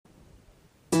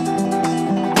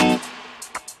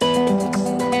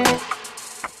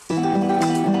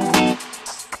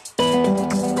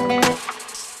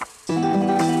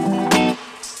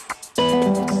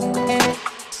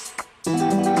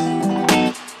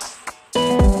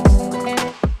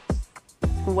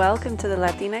Welcome to the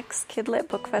Latinx Kidlit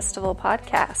Book Festival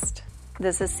podcast.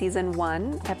 This is season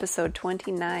 1, episode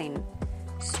 29,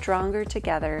 Stronger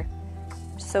Together,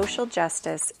 Social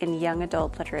Justice in Young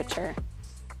Adult Literature,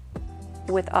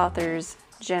 with authors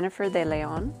Jennifer de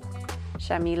Leon,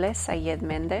 Yamile Saied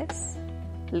Méndez,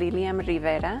 Lilliam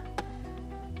Rivera,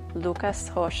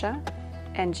 Rocha,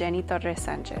 and Jenny Torres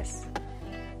Sanchez.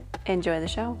 Enjoy the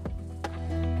show.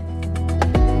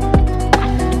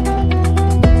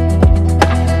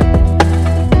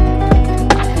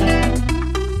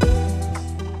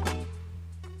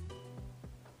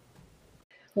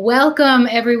 Welcome,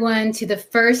 everyone, to the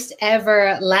first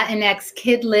ever Latinx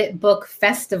Kidlit Book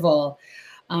Festival.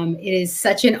 It is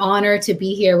such an honor to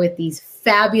be here with these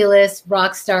fabulous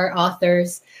rock star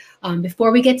authors.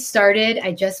 Before we get started,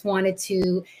 I just wanted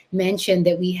to mention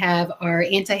that we have our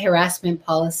anti-harassment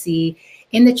policy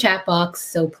in the chat box,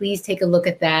 so please take a look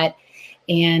at that.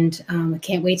 And I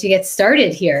can't wait to get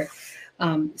started here.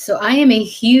 So I am a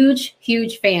huge,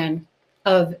 huge fan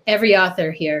of every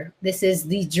author here. This is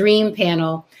the dream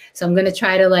panel. So I'm going to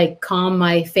try to calm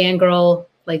my fangirl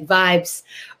vibes.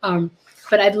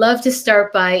 But I'd love to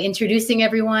start by introducing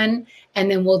everyone,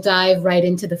 and then we'll dive right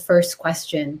into the first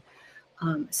question.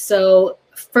 So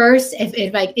first,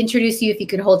 if I introduce you, if you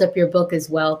could hold up your book as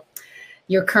well,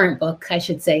 your current book, I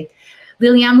should say.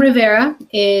 Lilliam Rivera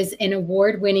is an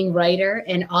award-winning writer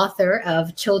and author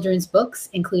of children's books,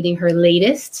 including her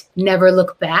latest, Never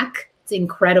Look Back. It's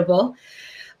incredible.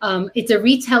 It's a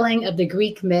retelling of the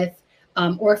Greek myth,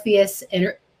 Orpheus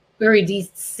and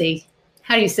Eurydice.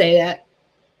 How do you say that?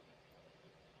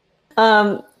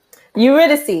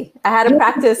 Eurydice. I had to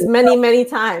practice many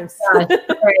times. All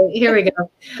right, here we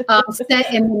go.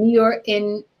 Set in New York,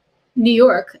 and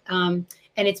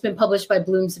it's been published by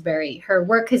Bloomsbury. Her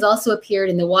work has also appeared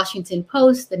in the Washington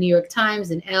Post, the New York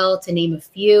Times, and Elle, to name a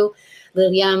few.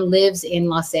 Lilliam lives in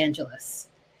Los Angeles.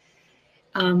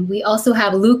 We also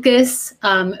have Lucas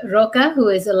Rocha, who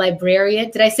is a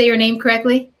librarian. Did I say your name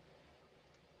correctly?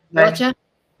 Rocha?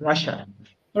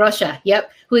 Rocha,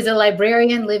 yep. Who is a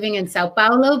librarian living in Sao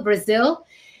Paulo, Brazil.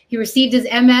 He received his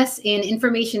MS in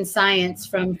Information Science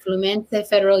from Fluminense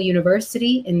Federal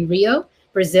University in Rio,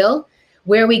 Brazil.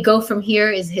 Where We Go From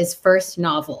Here is his first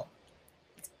novel.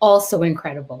 It's also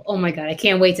incredible. Oh my God, I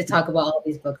can't wait to talk about all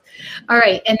these books. All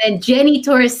right, and then Jenny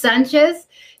Torres Sanchez.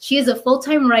 She is a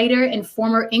full-time writer and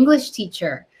former English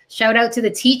teacher. Shout out to the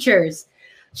teachers.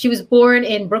 She was born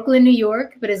in Brooklyn, New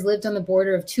York, but has lived on the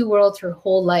border of two worlds her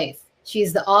whole life. She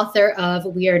is the author of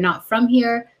We Are Not From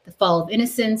Here, The Fall of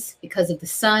Innocence, Because of the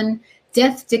Sun,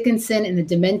 Death Dickinson and the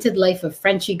Demented Life of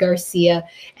Frenchie Garcia,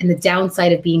 and The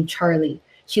Downside of Being Charlie.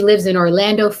 She lives in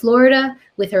Orlando, Florida,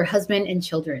 with her husband and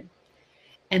children.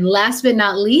 And last but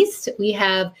not least, we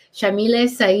have Yamile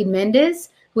Saied Méndez,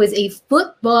 who is a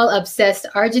football-obsessed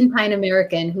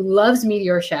Argentine-American who loves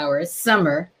meteor showers,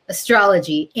 summer,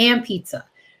 astrology, and pizza.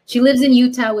 She lives in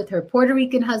Utah with her Puerto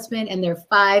Rican husband and their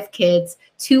 5 kids,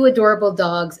 2 adorable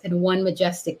dogs, and 1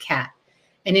 majestic cat.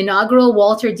 An inaugural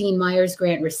Walter Dean Myers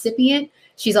Grant recipient,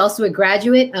 she's also a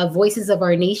graduate of Voices of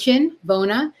Our Nation,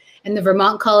 VONA, and the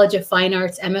Vermont College of Fine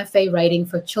Arts MFA Writing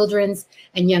for Children's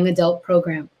and Young Adult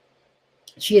program.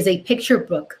 She is a picture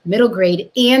book, middle grade,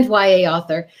 and YA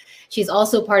author. She's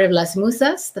also part of Las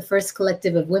Musas, the first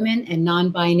collective of women and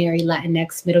non-binary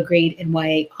Latinx middle grade and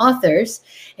YA authors.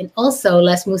 And also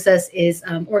Las Musas is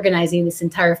organizing this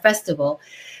entire festival.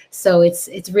 So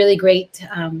it's really great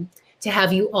to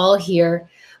have you all here.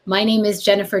 My name is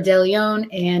Jennifer de Leon,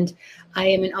 and I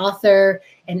am an author,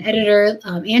 an editor,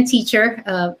 and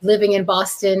teacher living in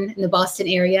Boston, in the Boston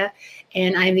area.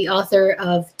 And I'm the author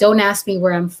of Don't Ask Me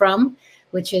Where I'm From,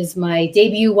 which is my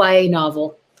debut YA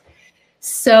novel.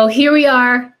 So here we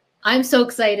are. I'm so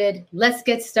excited. Let's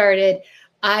get started.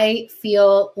 I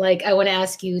feel like I want to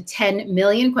ask you 10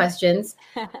 million questions,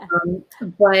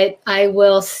 but I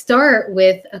will start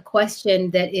with a question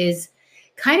that is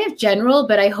kind of general,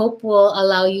 but I hope will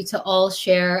allow you to all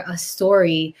share a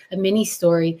story, a mini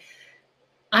story.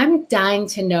 I'm dying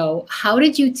to know, how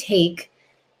did you take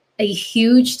a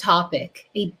huge topic,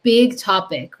 a big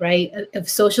topic, right, of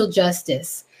social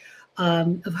justice,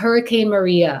 of Hurricane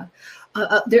Maria,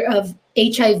 of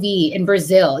HIV in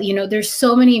Brazil? You know, there's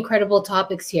so many incredible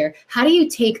topics here. How do you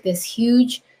take this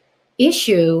huge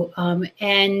issue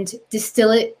and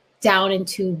distill it down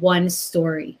into one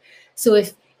story? So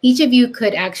if each of you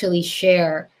could actually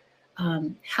share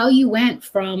how you went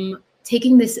from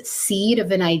taking this seed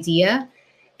of an idea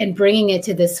and bringing it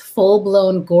to this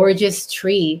full-blown gorgeous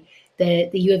tree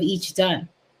that you have each done.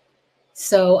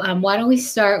 So why don't we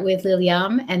start with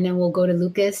Lilliam, and then we'll go to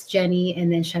Lucas, Jenny,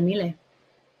 and then Yamile.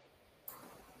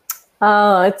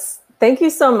 Oh, it's Thank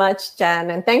you so much, Jen.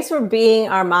 And thanks for being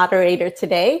our moderator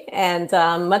today. And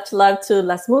much love to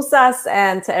Las Musas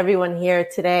and to everyone here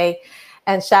today.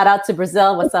 And shout out to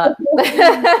Brazil. What's up?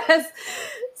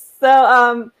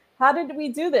 So how did we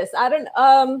do this? I don't,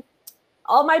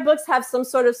 all my books have some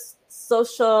sort of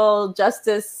social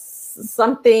justice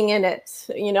something in it,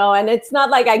 you know, and it's not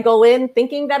like I go in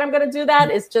thinking that I'm going to do that.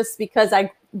 It's just because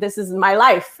this is my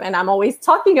life and I'm always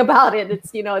talking about it.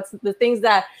 It's, you know, it's the things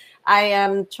that I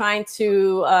am trying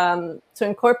to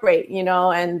incorporate, you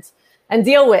know, and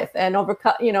deal with and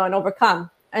overcome.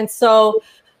 And so,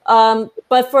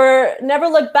 but for Never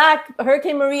Look Back,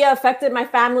 Hurricane Maria affected my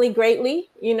family greatly.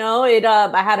 You know,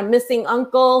 I had a missing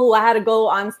uncle who I had to go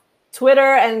on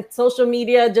Twitter and social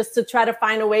media just to try to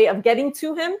find a way of getting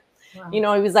to him. Wow. You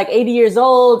know, he was like 80 years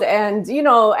old, and, you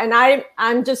know, and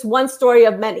I'm just one story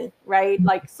of many, right? Mm-hmm.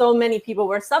 Like so many people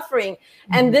were suffering.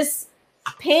 Mm-hmm. And this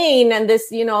pain and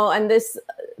this, you know, and this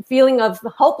feeling of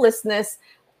hopelessness,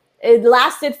 it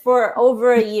lasted for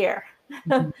over a year.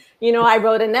 Mm-hmm. You know, I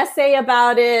wrote an essay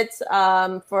about it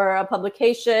for a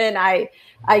publication. I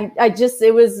just,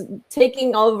 it was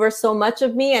taking over so much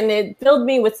of me, and it filled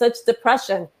me with such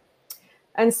depression.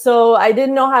 And so I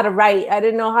didn't know how to write. I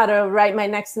didn't know how to write my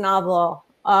next novel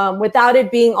without it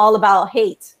being all about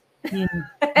hate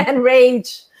and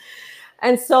rage.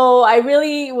 And so I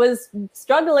really was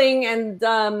struggling.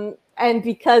 And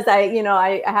because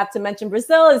I have to mention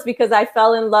Brazil is because I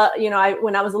fell in love, you know,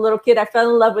 when I was a little kid, I fell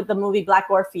in love with the movie Black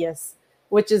Orpheus,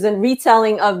 which is a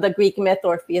retelling of the Greek myth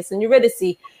Orpheus and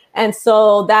Eurydice. And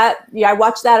so I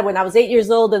watched that when I was 8 years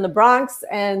old in the Bronx,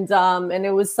 and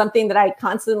it was something that I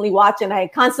constantly watch and I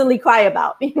constantly cry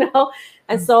about, you know.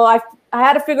 And so I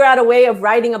had to figure out a way of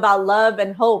writing about love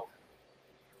and hope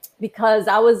because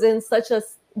I was in such a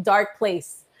dark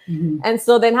place. Mm-hmm. And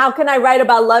so then how can I write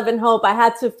about love and hope? I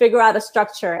had to figure out a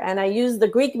structure, and I used the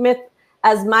Greek myth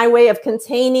as my way of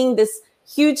containing this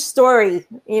huge story,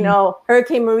 you know,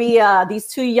 Hurricane Maria, these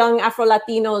two young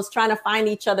Afro-Latinos trying to find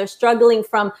each other, struggling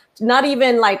from not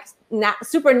even like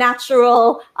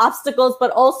supernatural obstacles,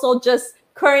 but also just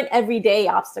current everyday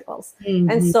obstacles. Mm-hmm.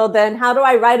 And so then how do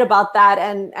I write about that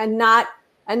and not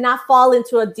fall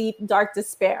into a deep, dark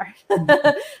despair?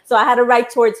 Mm-hmm. So I had to write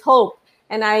towards hope.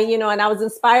 And I was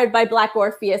inspired by Black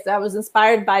Orpheus. I was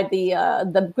inspired by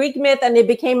the Greek myth, and it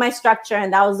became my structure.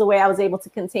 And that was the way I was able to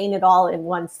contain it all in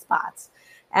one spot.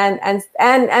 And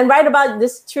write about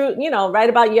this true, you know, write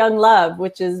about young love,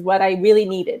 which is what I really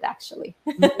needed, actually.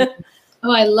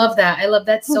 Oh, I love that. I love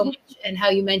that so much. And how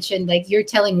you mentioned, like, you're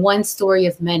telling one story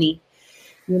of many,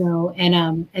 you know,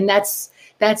 and that's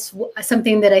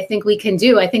something that I think we can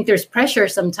do. I think there's pressure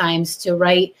sometimes to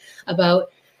write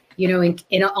about, you know,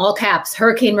 in all caps,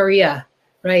 Hurricane Maria,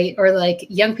 right? Or like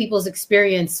young people's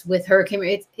experience with Hurricane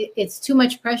Maria. It's too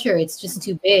much pressure. It's just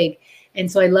too big. And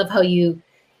so I love how you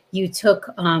took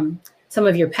some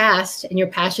of your past and your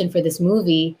passion for this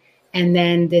movie, and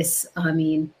then this,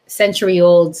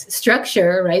 century-old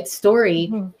structure, right, story,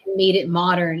 and made it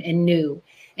modern and new.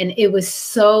 And it was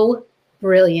so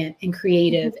brilliant and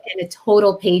creative and a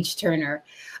total page turner.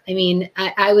 I mean,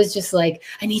 I was just like,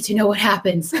 I need to know what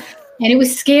happens. And it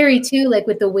was scary too, like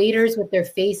with the waiters with their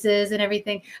faces and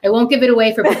everything. I won't give it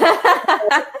away for people.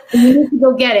 You need to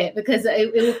go get it because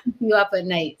it will keep you up at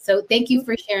night. So thank you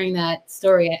for sharing that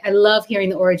story. I love hearing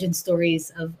the origin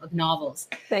stories of novels.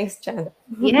 Thanks, Jen.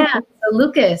 Yeah. So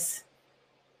Lucas.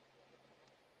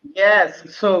 Yes.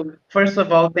 So first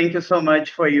of all, thank you so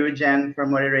much for you, Jen, for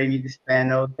moderating this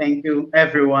panel. Thank you,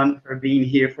 everyone, for being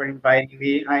here, for inviting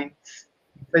me. It's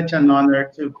such an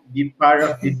honor to be part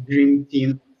of this dream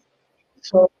team.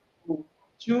 So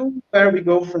to where we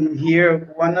go from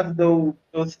here, one of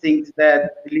those things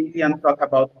that Lillian talked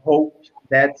about, hope,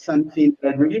 that's something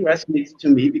that really resonates to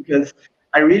me because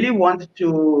I really want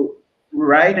to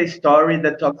write a story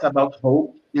that talks about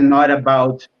hope and not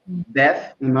about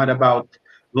death and not about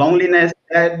loneliness.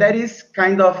 That is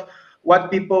kind of what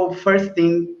people first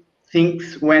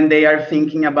thinks when they are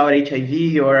thinking about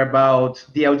HIV or about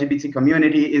the LGBT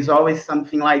community is always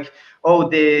something like, oh,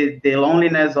 the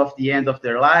loneliness of the end of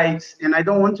their lives. And I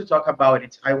don't want to talk about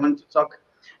it. I want to talk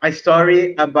a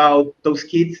story about those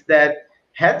kids that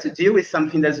had to deal with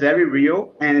something that's very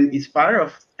real and is part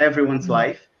of everyone's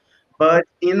life, but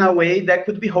in a way that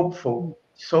could be hopeful.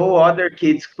 So other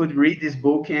kids could read this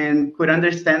book and could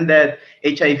understand that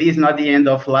HIV is not the end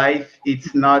of life.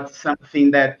 It's not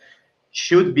something that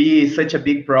should be such a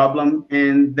big problem.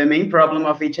 And the main problem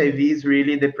of HIV is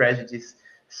really the prejudice.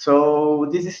 So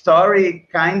this story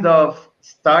kind of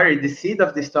started, the seed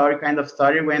of the story kind of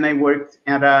started when I worked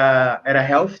at a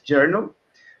health journal.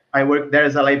 I worked there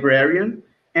as a librarian.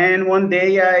 And one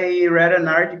day I read an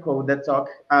article that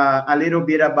talked a little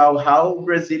bit about how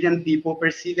Brazilian people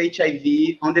perceive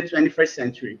HIV on the 21st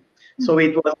century. So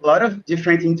it was a lot of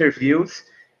different interviews,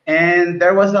 and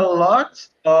there was a lot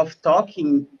of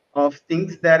talking of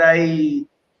things that I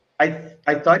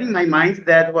thought in my mind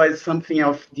that was something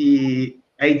of the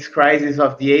AIDS crisis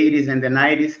of the 80s and the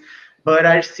 90s, but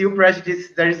are still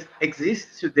prejudices that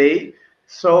exist today.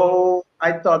 So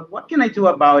I thought, what can I do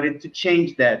about it to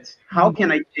change that? How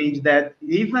can I change that,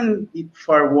 even if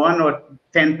for 1 or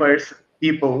 10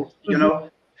 people, you know?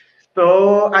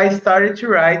 So I started to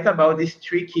write about these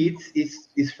three kids. Is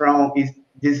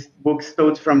this book's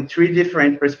told from three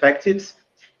different perspectives,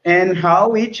 and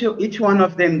how each one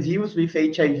of them deals with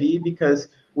HIV. Because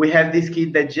we have this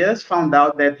kid that just found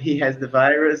out that he has the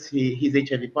virus, he's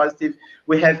HIV positive.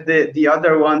 We have the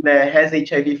other one that has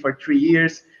HIV for 3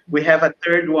 years. We have a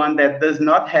third one that does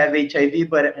not have HIV,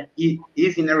 but he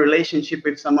is in a relationship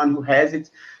with someone who has it.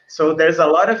 So there's a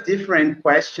lot of different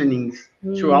questionings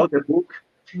throughout the book,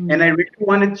 and I really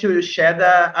wanted to shed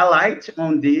a light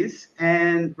on this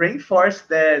and reinforce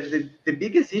that the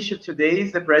biggest issue today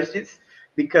is the prejudice,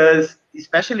 because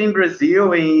especially in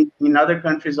Brazil, in other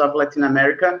countries of Latin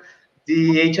America,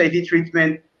 the HIV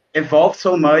treatment evolved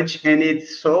so much and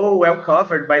it's so well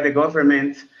covered by the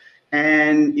government.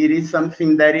 And it is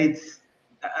something that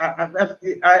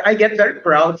I get very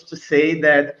proud to say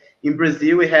that in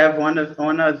Brazil we have one of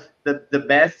the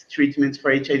best treatments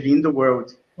for HIV in the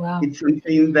world. Wow. It's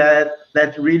something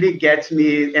that really gets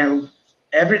me. And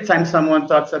every time someone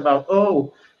talks about,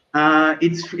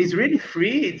 it's really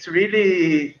free, it's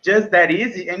really just that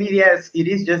easy. And yes, it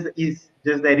is just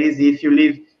that easy. If you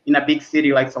live in a big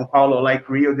city like São Paulo, like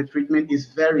Rio, the treatment is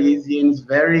very easy and it's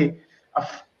very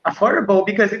affordable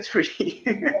because it's free.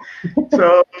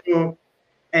 So,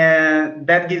 and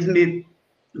that gives me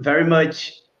very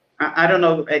much, I don't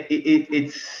know,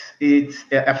 it's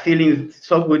a feeling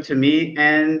so good to me,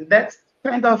 and that's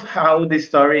kind of how the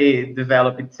story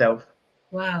developed itself.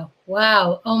 Wow.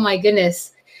 Wow. Oh my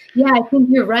goodness. Yeah, I think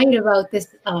you're right about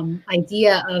this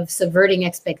idea of subverting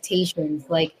expectations.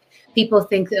 Like people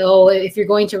think, oh, if you're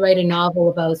going to write a novel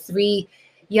about three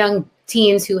young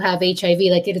teens who have HIV,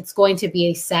 like it's going to be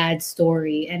a sad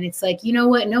story. And it's like, you know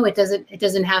what? No, it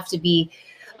doesn't have to be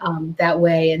that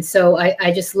way. And so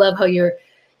I just love how your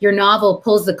novel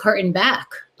pulls the curtain back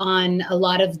on a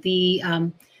lot of the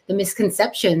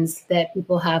misconceptions that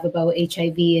people have about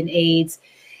HIV and AIDS.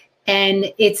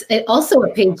 And it's also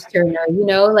a page turner,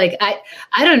 like I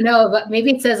don't know, but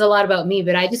maybe it says a lot about me,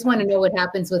 but I just want to know what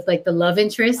happens with like the love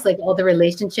interest, like all the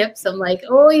relationships. I'm like,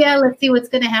 oh yeah, let's see what's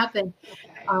going to happen.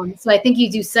 So I think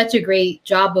you do such a great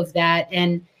job of that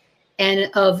and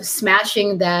of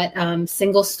smashing that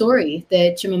single story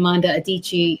that Chimamanda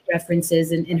Adichie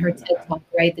references in her TED Talk,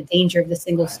 right? The danger of the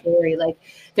single story. Like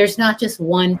there's not just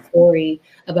one story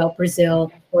about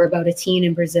Brazil or about a teen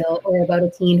in Brazil or about a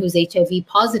teen who's HIV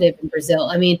positive in Brazil.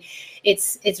 I mean,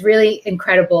 it's really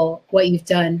incredible what you've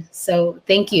done. So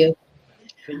thank you.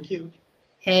 Thank you.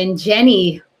 And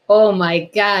Jenny, oh my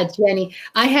God, Jenny,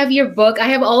 I have your book. I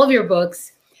have all of your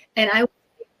books, and I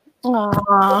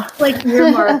like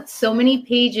earmarked so many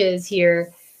pages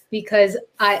here because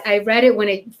I read it when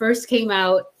it first came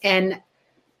out, and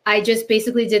I just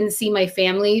basically didn't see my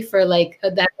family for like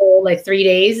that whole 3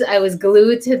 days. I was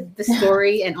glued to the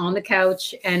story and on the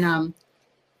couch, and I'm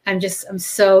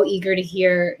so eager to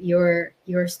hear your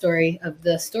story of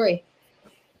the story.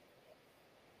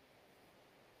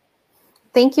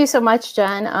 Thank you so much,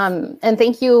 Jen. And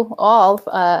thank you all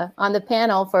on the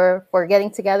panel for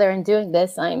getting together and doing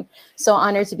this. I'm so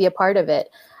honored to be a part of it.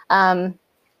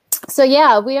 So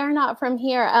yeah, we are not from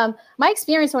here. My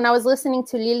experience when I was listening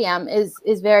to Lilliam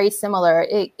is very similar.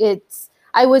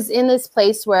 I was in this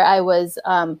place where I was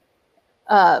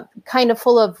kind of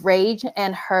full of rage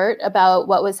and hurt about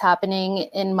what was happening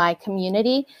in my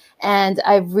community. And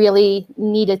I really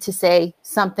needed to say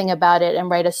something about it and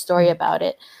write a story about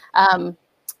it.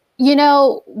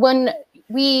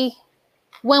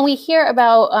 When we hear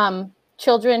about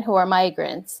children who are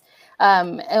migrants,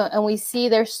 and we see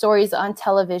their stories on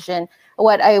television,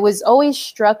 what I was always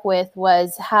struck with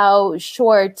was how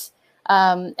short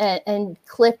and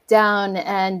clipped down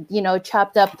and,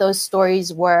 chopped up those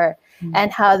stories were,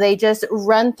 and how they just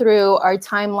run through our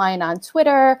timeline on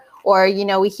Twitter, or,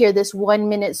 we hear this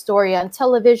 1-minute story on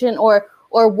television, or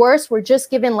worse, we're just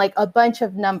given like a bunch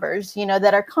of numbers,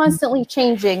 that are constantly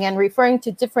changing and referring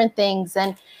to different things.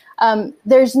 And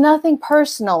there's nothing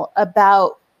personal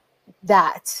about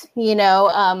that, and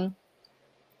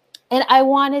I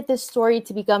wanted this story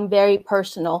to become very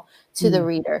personal to the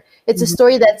reader. It's a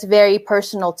story that's very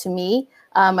personal to me.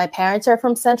 My parents are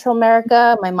from Central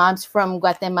America. My mom's from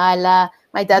Guatemala.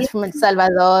 My dad's from El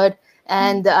Salvador.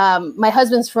 And my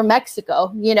husband's from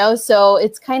Mexico, so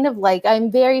it's kind of like I'm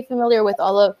very familiar with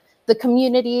all of the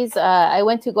communities. I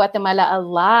went to Guatemala a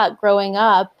lot growing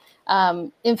up.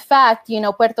 In fact,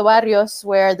 Puerto Barrios,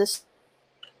 where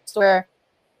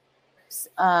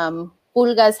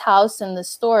Pulga's house in the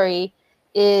story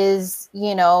is,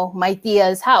 my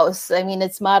tia's house. I mean,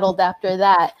 it's modeled after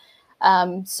that.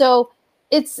 So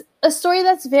it's a story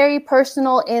that's very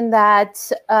personal in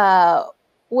that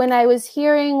when I was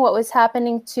hearing what was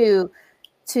happening to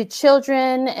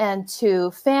children and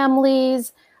to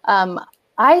families,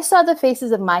 I saw the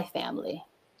faces of my family.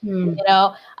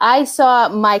 I saw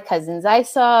my cousins, I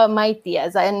saw my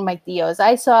tias and my tios,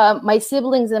 I saw my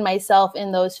siblings and myself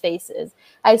in those faces.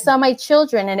 I saw my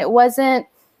children, and it wasn't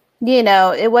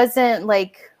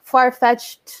like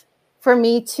far-fetched for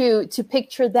me to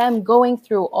picture them going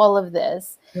through all of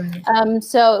this. Right.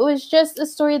 So it was just a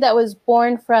story that was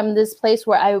born from this place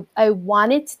where I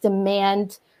wanted to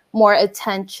demand more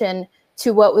attention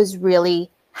to what was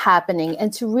really happening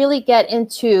and to really get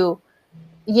into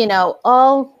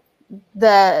all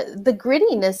the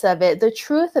grittiness of it, the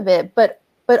truth of it, but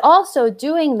also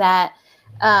doing that,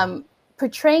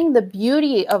 portraying the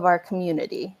beauty of our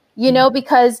community,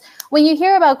 because when you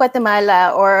hear about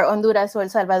Guatemala or Honduras or El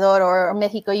Salvador or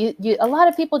Mexico, a lot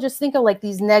of people just think of like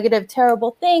these negative,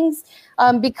 terrible things,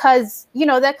 because,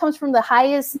 that comes from the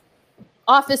highest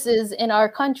offices in our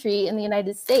country in the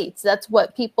United States. That's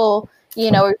what people,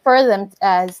 refer them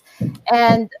as.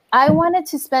 And I wanted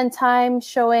to spend time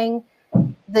showing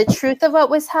the truth of what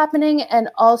was happening and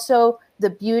also the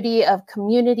beauty of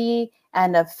community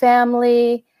and of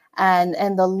family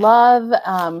and the love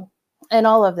and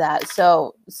all of that.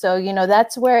 So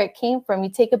that's where it came from. You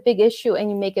take a big issue and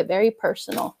you make it very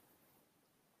personal.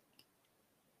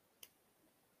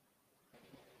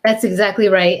 That's exactly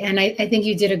right. And I think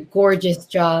you did a gorgeous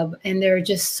job. And there are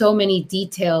just so many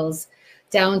details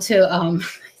down to,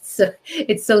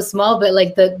 it's so small, but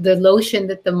like the lotion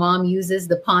that the mom uses,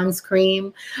 the Pond's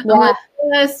cream. Yeah. Like,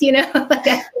 yes, like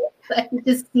I can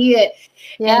just see it.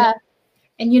 Yeah.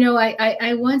 And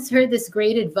I once heard this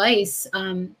great advice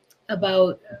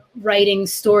about writing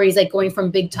stories, like going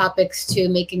from big topics to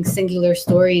making singular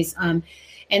stories.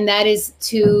 And that is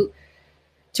to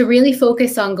really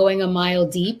focus on going a mile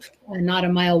deep and not a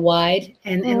mile wide.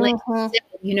 And like,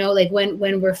 like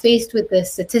when we're faced with the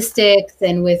statistics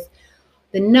and with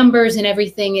the numbers and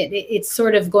everything, it's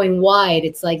sort of going wide.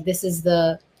 It's like, these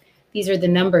are the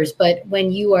numbers. But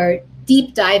when you are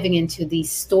deep diving into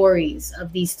these stories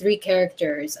of these three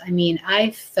characters, I mean,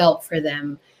 I felt for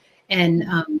them. And,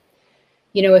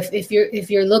 if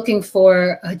you're looking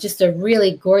for just a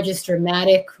really gorgeous,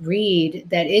 dramatic read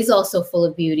that is also full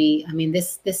of beauty, I mean,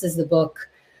 this is the book.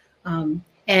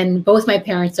 And both my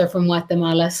parents are from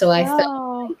Guatemala, so I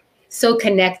felt so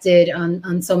connected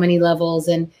on so many levels.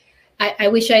 And I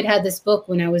wish I'd had this book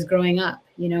when I was growing up.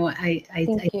 I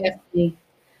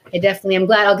definitely am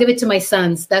glad. I'll give it to my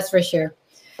sons, that's for sure.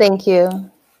 Thank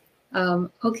you.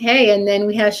 Okay, and then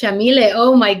we have Yamile.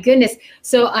 Oh my goodness!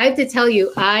 So I have to tell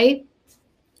you, I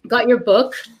got your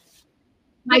book.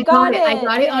 I got it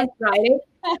on Friday.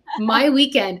 My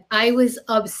weekend, I was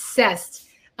obsessed.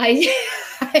 I'm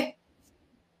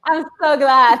so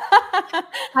glad.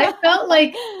 I felt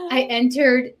like I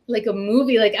entered like a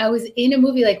movie, like I was in a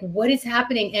movie, like what is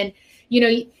happening? And,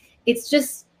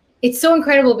 it's so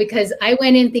incredible because I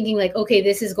went in thinking like, okay,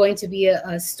 this is going to be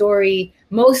a story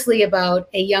mostly about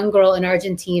a young girl in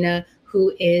Argentina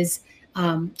who is,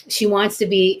 she wants to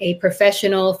be a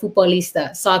professional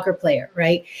futbolista, soccer player,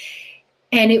 right?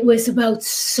 And it was about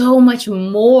so much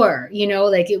more,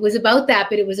 like it was about that,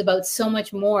 but it was about so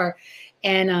much more.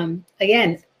 And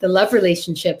again, the love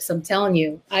relationships, I'm telling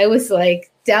you, I was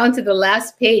like down to the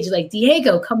last page, like,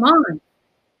 Diego, come on.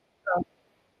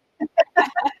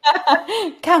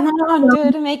 Come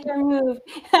on, dude, make your move.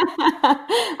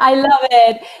 I love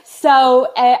it.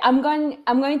 So I'm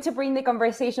going to bring the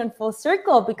conversation full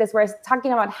circle because we're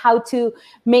talking about how to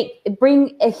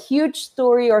bring a huge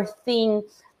story or thing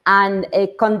and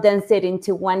condense it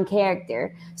into one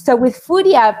character. So with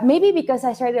FURIA, maybe because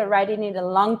I started writing it a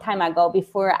long time ago,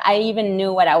 before I even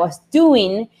knew what I was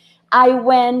doing, I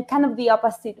went kind of the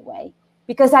opposite way.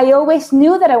 Because I always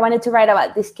knew that I wanted to write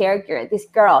about this character, this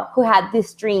girl who had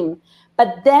this dream.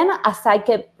 But then as I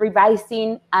kept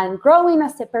revising and growing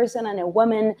as a person and a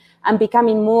woman and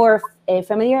becoming more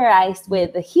familiarized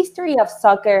with the history of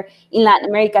soccer in Latin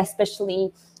America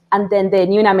especially, and then the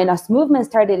Ni Una Menos movement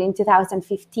started in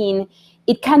 2015,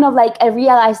 it kind of like I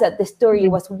realized that the story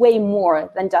was way more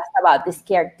than just about this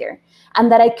character, and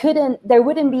that there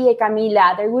wouldn't be a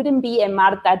Camila, there wouldn't be a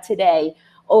Marta today,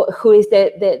 who is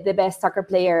the best soccer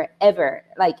player ever,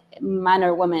 like man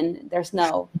or woman, there's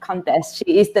no contest.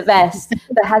 She is the best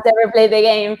that has ever played the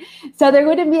game. So there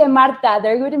wouldn't be a Marta,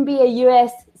 there wouldn't be a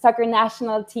US soccer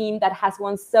national team that has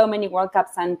won so many World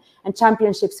Cups and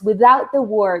championships without the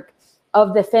work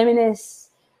of the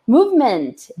feminist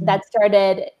movement that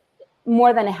started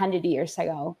more than 100 years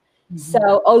ago.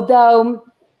 So although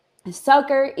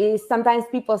soccer is, sometimes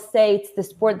people say it's the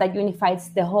sport that unifies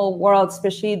the whole world,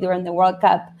 especially during the World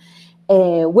Cup,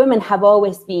 women have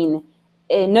always been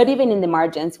not even in the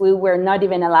margins. We were not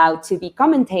even allowed to be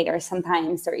commentators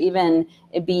sometimes, or even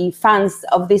be fans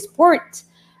of the sport.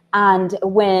 And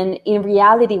when in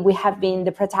reality, we have been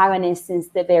the protagonists since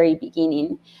the very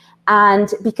beginning. And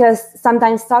because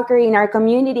sometimes soccer in our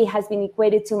community has been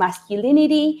equated to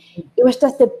masculinity, it was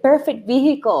just the perfect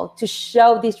vehicle to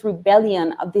show this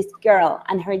rebellion of this girl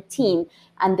and her team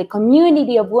and the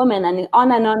community of women, and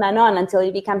on and on and on until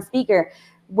it becomes bigger,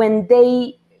 when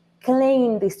they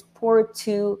claim the sport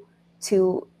to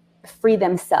free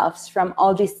themselves from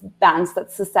all these bands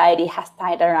that society has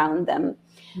tied around them.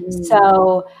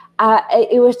 So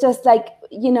it was just like,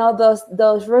 you know,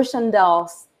 those Russian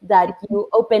dolls that you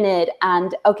open it,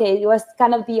 and okay, it was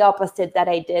kind of the opposite that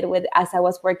I did as I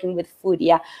was working with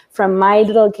FURIA. From my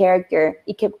little character,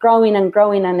 it kept growing and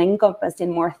growing and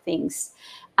encompassing more things.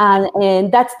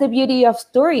 And that's the beauty of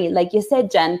story. Like you said,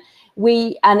 Jen,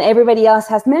 we, and everybody else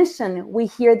has mentioned, we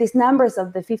hear these numbers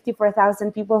of the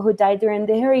 54,000 people who died during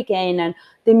the hurricane, and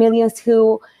the millions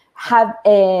who have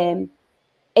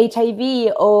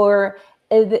HIV, or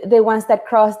the ones that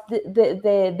crossed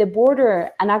the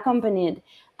border unaccompanied.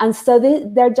 And so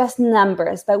they're just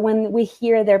numbers. But when we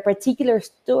hear their particular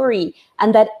story,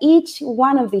 and that each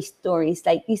one of these stories,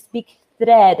 like this big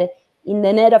thread in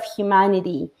the net of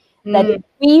humanity, that if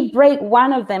we break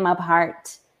one of them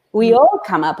apart, we all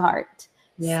come apart.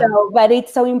 So, but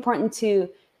it's so important to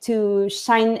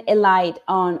shine a light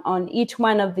on each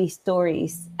one of these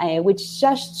stories, which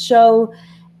just show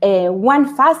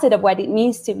one facet of what it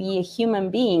means to be a human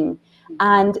being.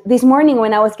 And this morning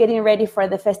when I was getting ready for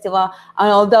the festival,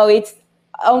 and although it's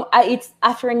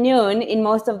afternoon in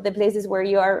most of the places where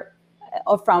you are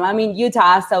from, I'm in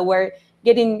Utah, so we're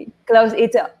getting close,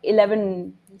 it's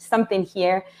 11 something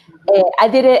here. I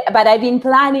did it, but I've been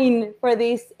planning for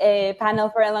this panel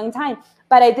for a long time,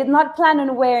 but I did not plan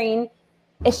on wearing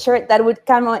a shirt that would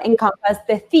kind of encompass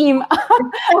the theme of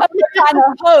the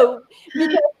panel, hope,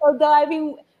 because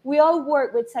although we all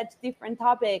work with such different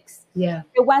topics. The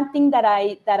one thing that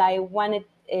I wanted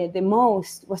the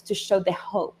most was to show the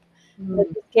hope that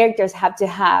the characters have to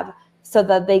have, so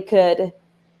that they could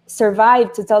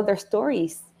survive to tell their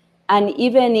stories. And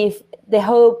even if the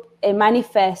hope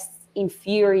manifests in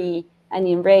fury and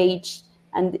in rage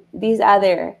and these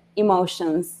other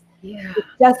emotions,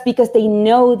 just because they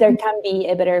know there can be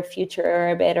a better future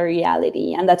or a better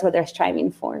reality, and that's what they're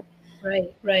striving for.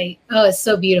 Right. Oh, it's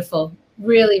so beautiful.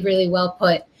 Really, really well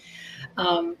put.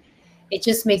 It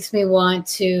just makes me want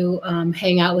to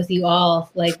hang out with you all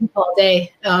like all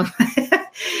day.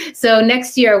 So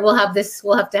next year we'll have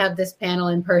to have this panel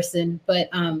in person. But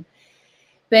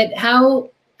how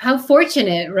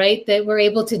fortunate, right, that we're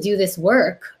able to do this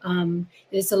work.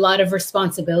 It's a lot of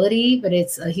responsibility, but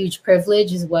it's a huge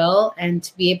privilege as well. And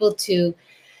to be able to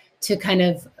kind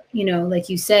of, you know, like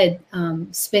you said,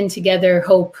 spin together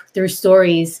hope through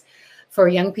stories for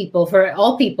young people, for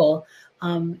all people.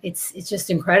 It's just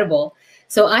incredible.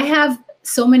 So I have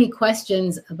so many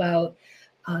questions about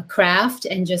craft,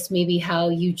 and just maybe how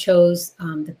you chose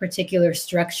the particular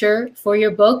structure for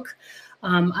your book.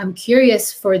 I'm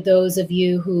curious, for those of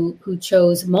you who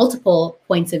chose multiple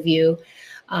points of view.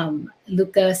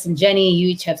 Lucas and Jenny, you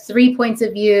each have 3 points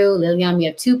of view. Lilliam, you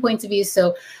have 2 points of view.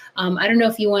 So I don't know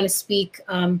if you want to speak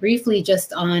briefly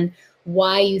just on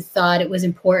why you thought it was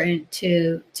important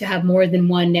to have more than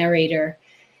one narrator,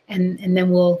 and then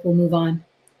we'll move on.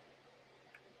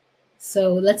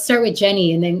 So let's start with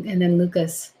Jenny, and then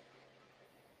Lucas.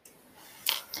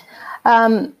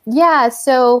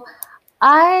 So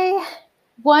I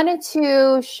wanted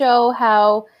to show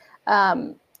how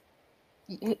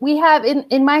we have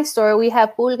in my story, we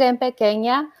have Pulga and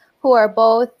Pequeña, who are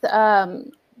both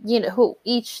who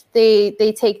each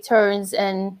they take turns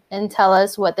and tell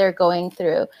us what they're going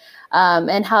through,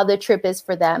 and how the trip is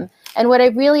for them. And what I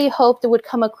really hoped would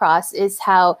come across is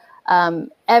how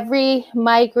Every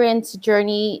migrant's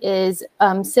journey is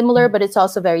similar, but it's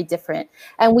also very different.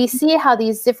 And we see how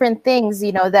these different things,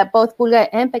 you know, that both Pulga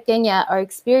and Pequeña are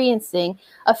experiencing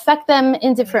affect them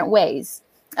in different ways.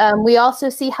 We also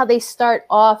see how they start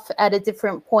off at a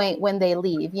different point when they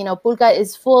leave. You know, Pulga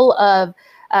is full of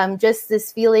just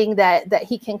this feeling that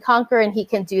he can conquer and he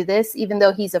can do this, even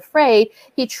though he's afraid.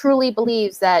 He truly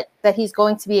believes that he's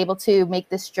going to be able to make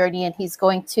this journey and he's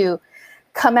going to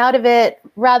come out of it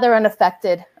rather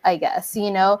unaffected, I guess,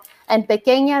 you know. And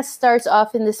Pequeña starts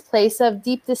off in this place of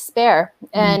deep despair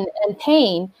and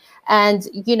pain. And,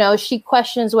 you know, she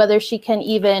questions whether she can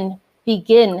even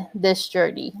begin this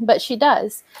journey, but she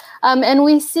does. And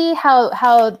we see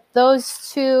how those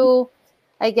two,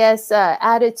 I guess,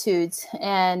 attitudes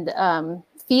and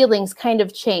feelings kind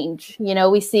of change. You know,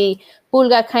 we see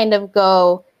Pulga kind of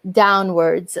go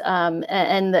downwards,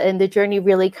 and the journey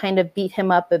really kind of beat him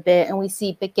up a bit, and we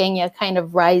see Pequeña kind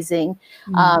of rising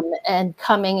and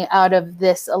coming out of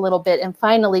this a little bit, and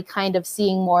finally kind of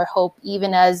seeing more hope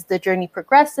even as the journey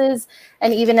progresses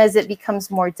and even as it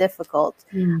becomes more difficult.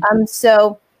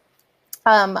 So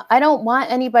I don't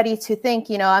want anybody to think,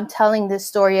 you know, I'm telling this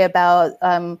story about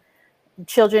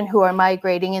children who are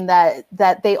migrating and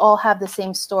that they all have the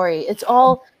same story. It's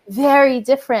all very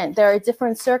different. There are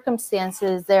different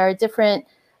circumstances. There are different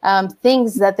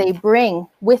things that they bring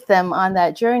with them on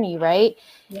that journey, right?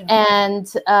 Yeah.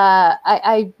 And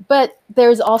but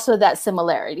there's also that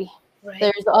similarity. Right.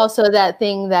 There's also that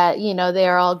thing that, you know, they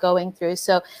are all going through.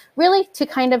 So really to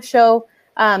kind of show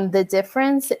the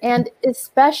difference, and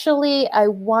especially I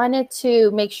wanted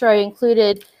to make sure I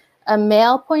included a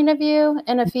male point of view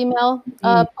and a female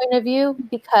point of view,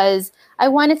 because I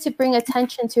wanted to bring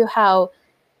attention to how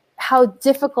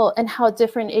difficult and how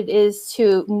different it is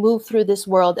to move through this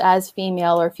world as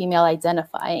female or female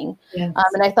identifying. Yes.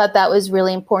 And I thought that was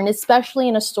really important, especially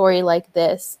in a story like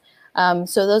this.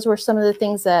 So those were some of the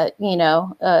things that, you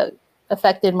know,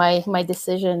 affected my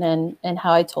decision and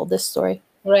how I told this story.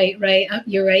 Right.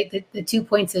 You're right. The 2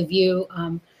 points of view,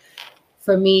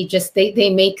 for me, just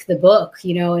they make the book,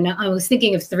 you know. And I was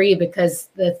thinking of 3 because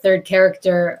the third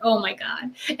character, oh my God.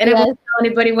 And I won't tell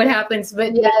anybody what happens,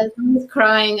 but I was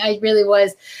crying. I really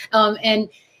was. And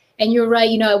you're right.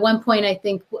 You know, at one point, I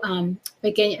think,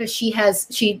 again,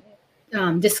 she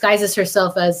disguises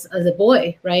herself as a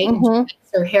boy, right? And she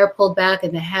gets her hair pulled back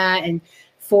and the hat, and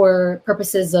for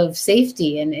purposes of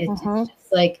safety. And it's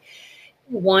just like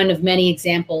one of many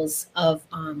examples of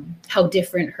how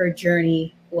different her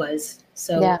journey was.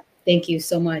 So thank you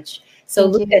so much. So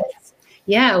Lucas,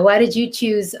 why did you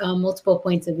choose multiple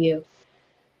points of view?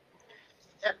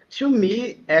 To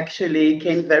me, actually, it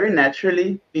came very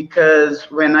naturally, because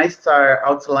when I start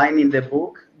outlining the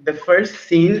book, the first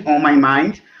scene on my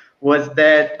mind was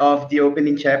that of the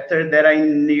opening chapter, that I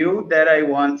knew that I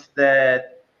want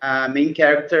that main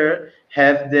character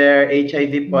have their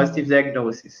HIV positive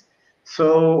diagnosis.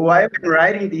 So while I'm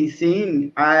writing this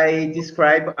scene, I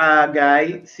describe a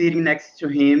guy sitting next to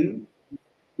him,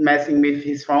 messing with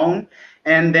his phone.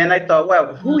 And then I thought,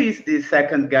 well, who is this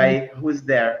second guy who's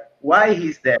there? Why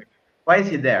he's there? Why is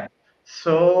he there?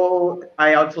 So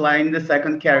I outlined the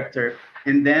second character.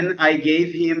 And then I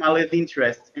gave him a love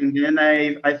interest. And then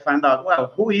I found out,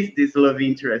 well, who is this love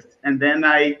interest? And then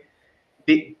I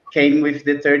came with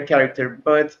the third character.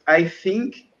 But I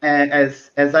think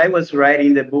as I was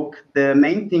writing the book, the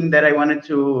main thing that I wanted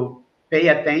to pay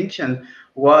attention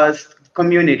was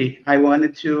community. I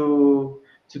wanted to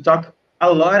talk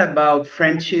a lot about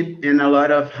friendship and a lot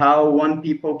of how one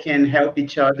people can help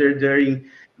each other during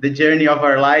the journey of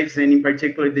our lives, and in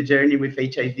particular the journey with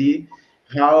HIV.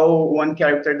 How one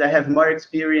character that have more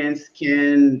experience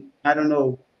can, I don't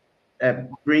know,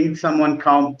 bring someone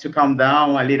calm down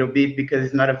a little bit, because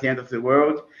it's not at the end of the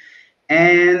world.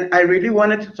 And I really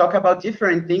wanted to talk about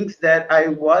different things that I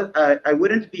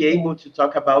wouldn't be able to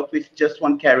talk about with just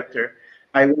one character.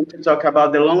 I want to talk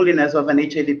about the loneliness of an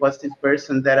HIV positive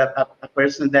person that a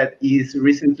person that is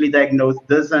recently diagnosed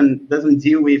doesn't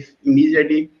deal with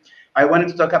immediately. I wanted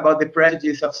to talk about the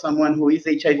prejudice of someone who is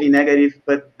HIV negative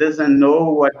but doesn't know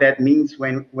what that means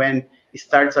when he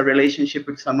starts a relationship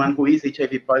with someone who is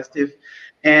HIV positive.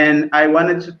 And I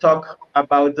wanted to talk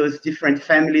about those different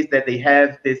families that they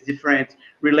have, these different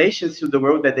relations to the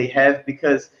world that they have,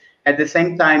 because at the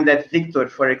same time that Victor,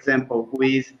 for example, who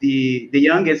is the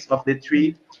youngest of the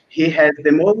 3, he has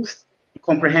the most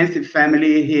comprehensive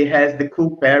family, he has the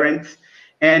cool parents,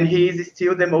 and he is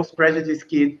still the most prejudiced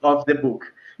kid of the book.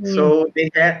 So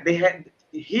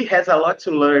he has a lot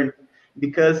to learn,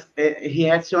 because he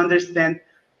has to understand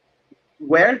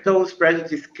where those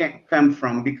prejudices can come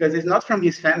from, because it's not from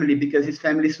his family, because his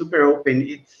family is super open.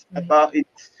 It's about,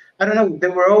 it's, I don't know,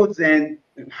 the world and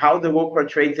how the world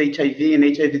portrays HIV and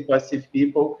HIV positive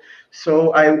people.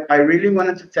 So I really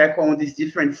wanted to tackle on these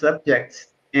different subjects.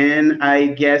 And I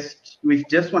guess with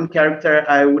just one character,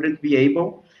 I wouldn't be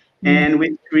able. And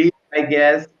with three, I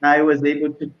guess I was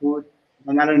able to put,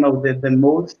 and I don't know, the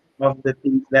most of the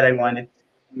things that I wanted.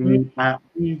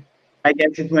 I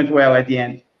guess it went well at the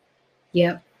end.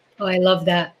 Yeah. Oh, I love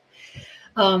that.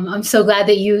 I'm so glad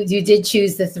that you did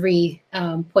choose the three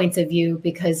points of view,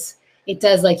 because it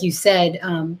does, like you said,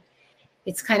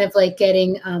 it's kind of like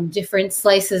getting different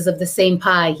slices of the same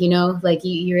pie, you know, like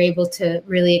you're able to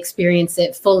really experience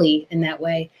it fully in that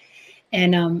way.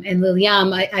 And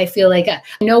Lilliam, I feel like I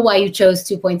know why you chose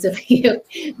 2 points of view,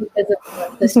 because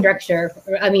of the structure,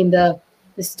 I mean, the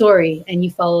story, and you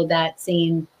followed that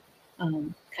same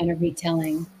kind of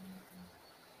retelling.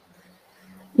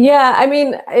 Yeah, I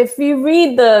mean, if you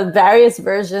read the various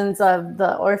versions of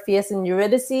the Orpheus and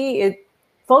Eurydice, it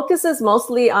focuses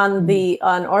mostly on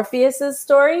on Orpheus's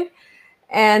story,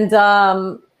 and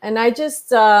I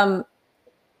just I'm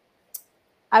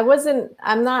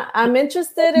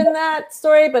interested in that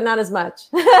story, but not as much.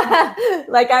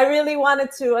 Like, I really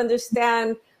wanted to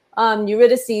understand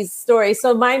Eurydice's story.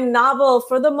 So my novel,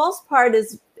 for the most part,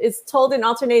 is told in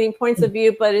alternating points of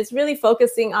view, but it's really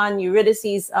focusing on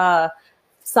Eurydice's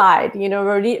side, you know,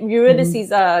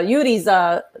 Eurydice's Yuri's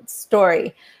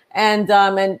story,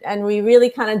 and we really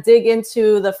kind of dig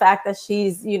into the fact that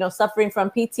she's, you know, suffering from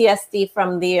PTSD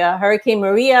from the Hurricane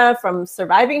Maria, from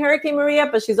surviving Hurricane Maria,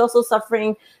 but she's also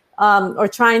suffering or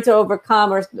trying to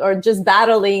overcome or just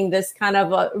battling this kind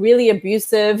of really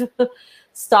abusive,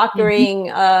 stalkering,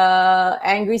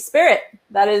 angry spirit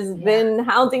that has been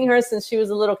hounding her since she was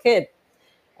a little kid.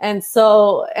 And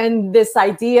so, and this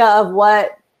idea of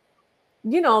what,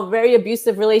 you know, very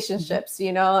abusive relationships,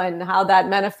 you know, and how that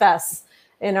manifests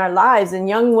in our lives, in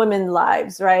young women's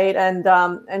lives, right?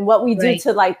 And what we do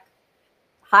to like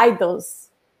hide those,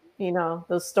 you know,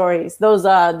 those stories,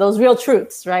 those real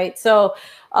truths, right? So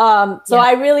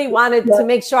I really wanted to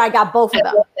make sure I got both of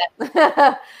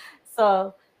them.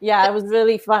 So yeah, it was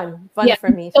really fun for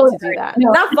me to do that.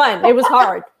 No. Not fun, it was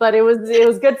hard, but it was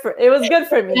good for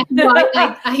me. No,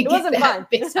 it wasn't fun.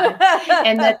 Big time.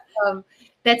 And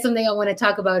that's something I want to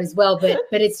talk about as well. But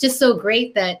it's just so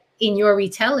great that in your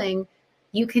retelling,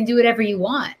 you can do whatever you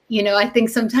want. You know, I think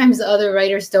sometimes other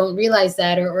writers don't realize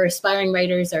that, or aspiring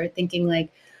writers are thinking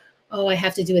like, oh, I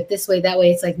have to do it this way, that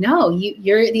way. It's like, no,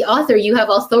 you're the author, you have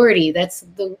authority. That's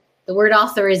the word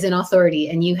author is an authority,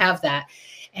 and you have that.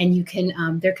 And you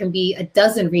can, there can be a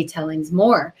dozen retellings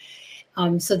more.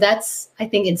 So that's, I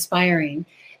think, inspiring.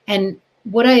 And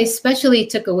what I especially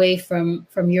took away from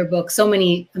your book, so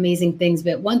many amazing things,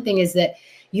 but one thing is that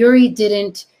Yuri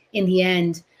didn't, in the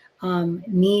end,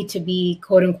 need to be,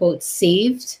 quote unquote,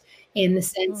 saved, in the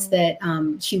sense that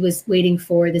she was waiting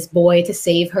for this boy to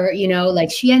save her, you know,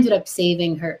 like she ended up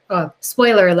saving her,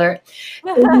 spoiler alert,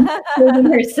 saving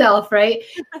herself, right?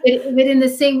 But in the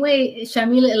same way,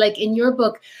 Yamile, like in your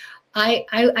book,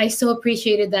 I so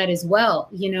appreciated that as well,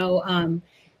 you know,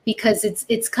 because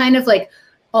it's kind of like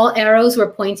all arrows were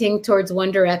pointing towards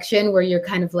one direction, where you're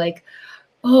kind of like,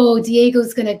 oh,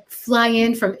 Diego's going to fly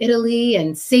in from Italy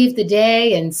and save the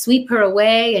day and sweep her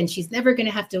away, and she's never going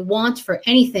to have to want for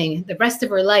anything the rest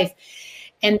of her life.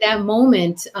 And that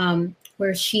moment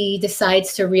where she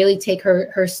decides to really take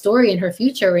her story and her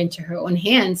future into her own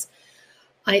hands,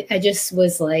 I just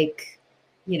was like,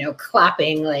 you know,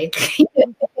 clapping, like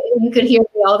you could hear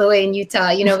me all the way in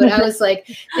Utah, you know, but I was like,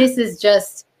 this is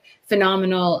just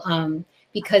phenomenal,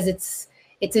 because it's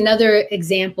another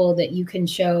example that you can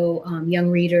show young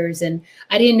readers. And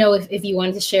I didn't know if you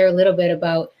wanted to share a little bit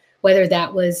about whether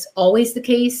that was always the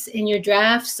case in your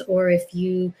drafts, or if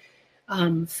you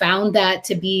found that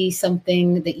to be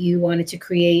something that you wanted to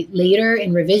create later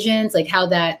in revisions, like how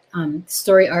that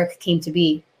story arc came to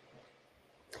be.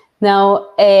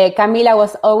 No, Camila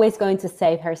was always going to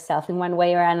save herself in one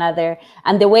way or another.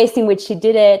 And the ways in which she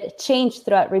did it changed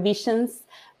throughout revisions,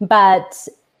 but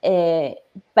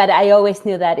I always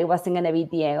knew that it wasn't going to be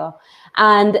Diego.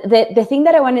 And the thing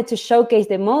that I wanted to showcase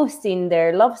the most in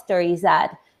their love story is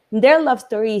that their love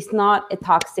story is not a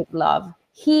toxic love.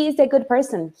 He is a good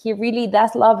person. He really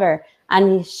does love her,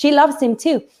 and she loves him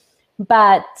too.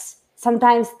 But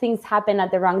sometimes things happen at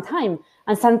the wrong time.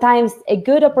 And sometimes a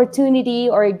good opportunity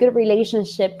or a good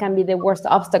relationship can be the worst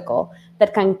obstacle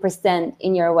that can present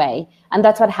in your way. And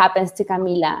that's what happens to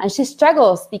Camila. And she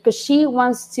struggles because she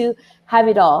wants to have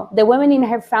it all. The women in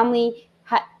her family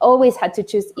always had to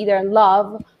choose either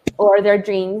love or their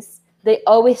dreams. They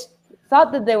always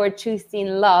thought that they were choosing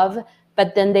love,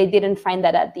 but then they didn't find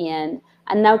that at the end.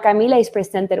 And now Camila is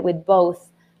presented with both.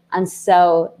 And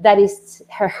so that is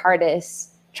her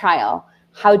hardest trial,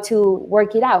 how to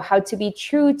work it out, how to be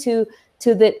true to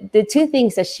the two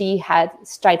things that she had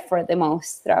strived for the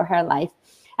most throughout her life.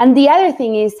 And the other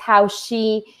thing is how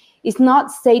she is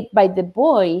not saved by the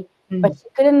boy, but she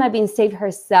couldn't have been saved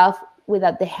herself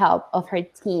without the help of her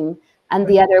team and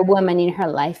the other women in her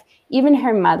life. Even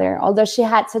her mother, although she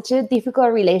had such a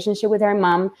difficult relationship with her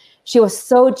mom, she was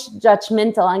so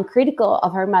judgmental and critical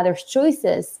of her mother's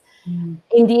choices.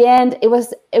 In the end, it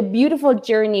was a beautiful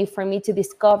journey for me to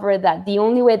discover that the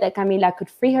only way that Camila could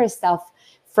free herself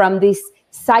from this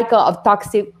cycle of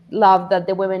toxic love that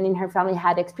the women in her family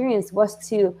had experienced was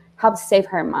to help save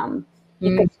her mom,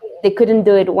 because they couldn't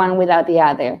do it one without the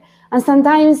other. And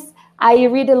sometimes I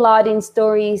read a lot in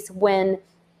stories when,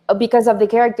 because of the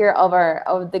character of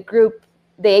the group,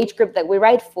 the age group that we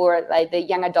write for, like the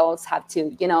young adults have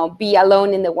to, be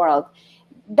alone in the world.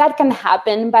 That can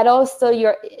happen, but also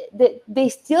they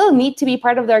still need to be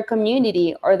part of their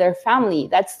community or their family.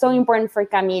 That's so important for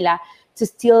Camila, to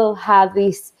still have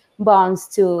these bonds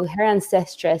to her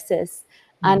ancestresses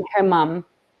and her mom.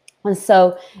 And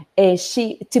so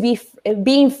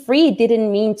being free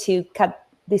didn't mean to cut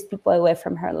these people away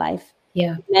from her life.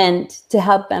 Yeah. It meant to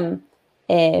help them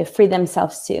free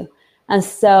themselves too. And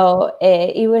so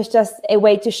it was just a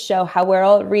way to show how we're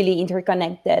all really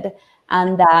interconnected,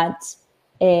 and that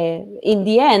in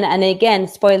the end, and again,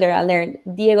 spoiler alert,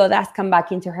 Diego does come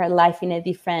back into her life in a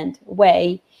different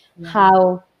way.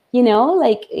 How,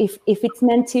 like if it's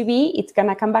meant to be, it's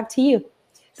gonna come back to you.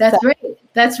 That's right.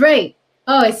 That's right.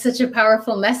 Oh, it's such a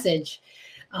powerful message.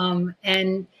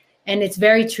 And it's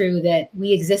very true that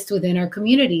we exist within our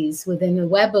communities, within the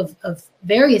web of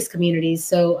various communities.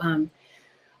 So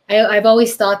I've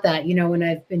always thought that, when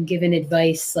I've been given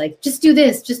advice, like, just do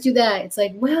this, just do that. It's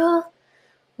like, well,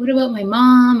 what about my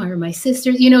mom or my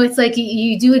sisters? It's like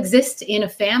you do exist in a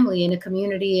family, in a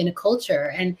community, in a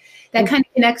culture. And that kind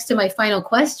of connects to my final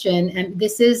question. And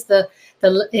this is the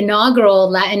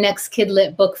inaugural Latinx Kid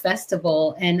Lit Book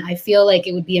Festival. And I feel like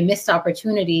it would be a missed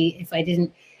opportunity if I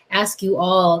didn't ask you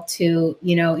all to,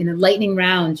 in a lightning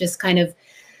round, just kind of,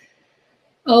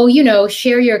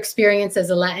 share your experience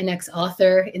as a Latinx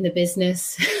author in the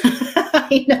business.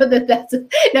 I know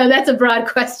that's a broad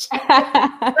question.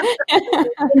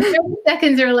 In 30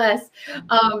 seconds or less.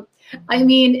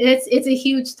 It's a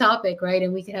huge topic, right?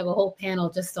 And we could have a whole panel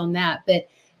just on that.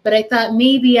 But I thought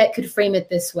maybe I could frame it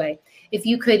this way. If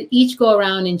you could each go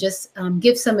around and just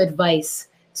give some advice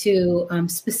to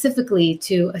specifically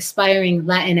to aspiring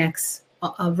Latinx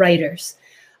writers,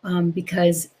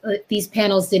 because these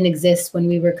panels didn't exist when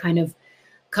we were kind of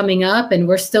coming up, and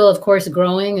we're still, of course,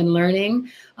 growing and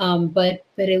learning. But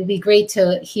it would be great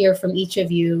to hear from each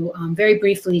of you very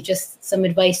briefly, just some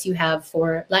advice you have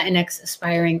for Latinx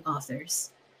aspiring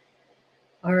authors.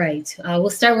 All right, we'll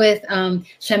start with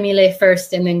Yamile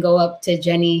first, and then go up to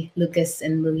Jenny, Lucas,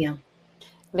 and Lilliam.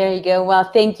 Very good. Well,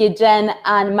 thank you, Jen.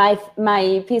 And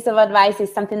my piece of advice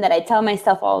is something that I tell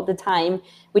myself all the time,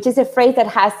 which is a phrase that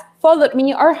has followed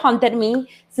me or haunted me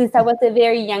since I was a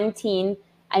very young teen.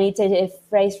 And it's a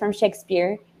phrase from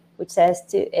Shakespeare, which says,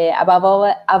 above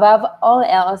all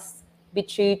else, be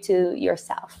true to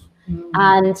yourself.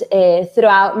 And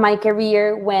throughout my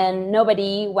career, when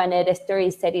nobody wanted a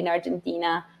story set in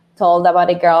Argentina told about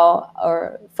a girl,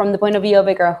 or from the point of view of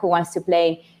a girl who wants to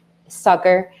play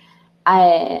soccer,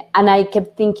 I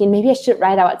kept thinking, maybe I should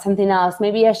write about something else.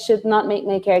 Maybe I should not make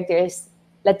my characters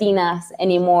Latinas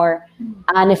anymore.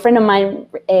 And a friend of mine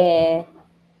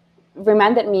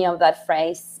reminded me of that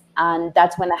phrase, and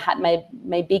that's when I had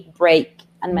my big break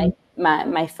and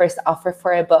my first offer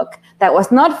for a book that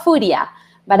was not FURIA,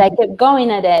 but I kept going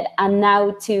at it. And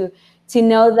now to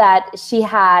know that she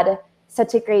had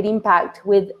such a great impact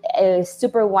with a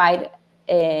super wide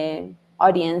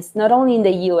audience, not only in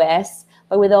the US,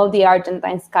 but with all the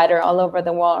Argentines scattered all over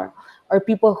the world, or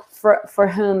people for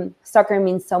whom soccer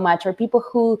means so much, or people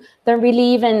who don't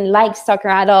really even like soccer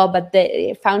at all, but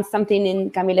they found something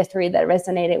in Camila's story that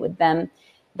resonated with them.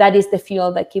 That is the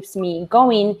fuel that keeps me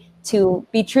going to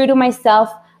be true to myself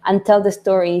and tell the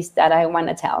stories that I want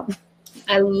to tell.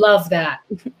 I love that.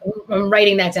 I'm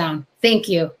writing that down. Thank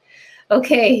you.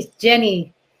 Okay,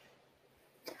 Jenny.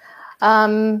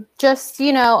 Our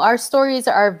stories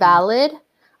are valid.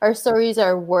 Our stories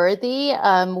are worthy.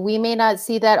 We may not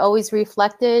see that always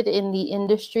reflected in the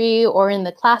industry or in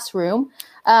the classroom,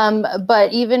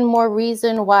 but even more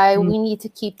reason why we need to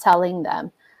keep telling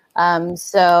them.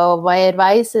 So my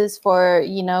advice is for,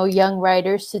 young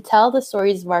writers to tell the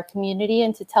stories of our community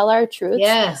and to tell our truths.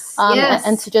 Yes.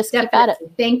 And to just keep at it.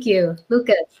 Thank you,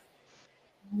 Lucas.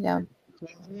 Yeah.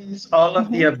 All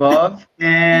of the above,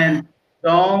 and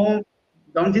don't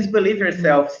disbelieve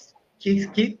yourselves.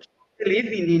 Keep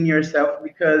believing in yourself,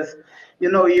 because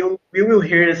you will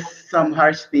hear some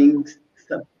harsh things,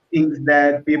 some things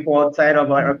that people outside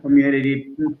of our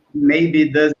community maybe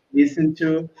doesn't listen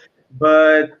to.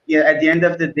 But yeah, at the end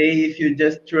of the day, if you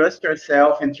just trust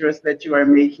yourself and trust that you are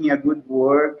making a good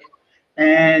work,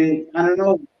 and I don't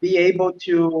know, be able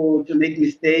to make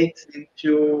mistakes and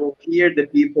to hear the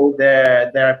people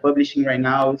that are publishing right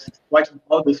now, watch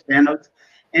all those panels,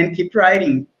 and keep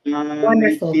writing. And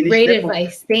Wonderful, finish great the book.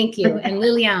 advice. Thank you. And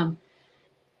Lilliam.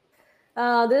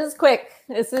 This is quick.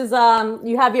 This is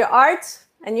you have your art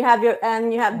and you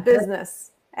have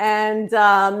business, and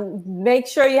make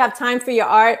sure you have time for your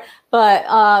art,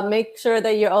 but make sure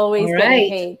that you're always getting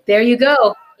paid. There you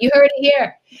go. You heard it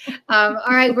here. All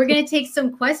right, we're going to take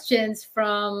some questions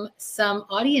from some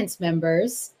audience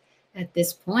members at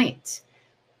this point.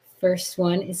 First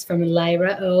one is from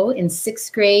Lyra O. in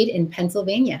 6th grade in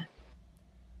Pennsylvania.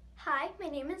 Hi, my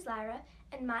name is Lyra,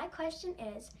 and my question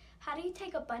is, how do you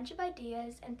take a bunch of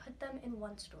ideas and put them in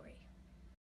one story?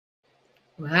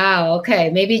 Wow, okay.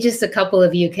 Maybe just a couple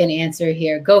of you can answer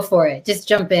here. Go for it. Just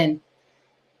jump in.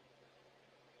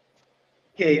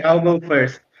 Okay, I'll go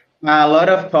first. A lot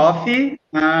of coffee,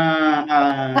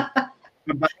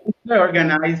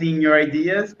 organizing your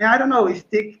ideas. And I don't know, you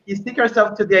stick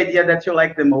yourself to the idea that you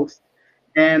like the most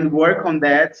and work on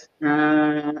that.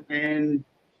 And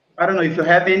I don't know, if you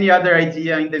have any other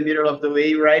idea in the middle of the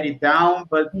way, write it down,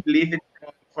 but leave it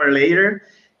for later.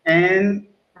 And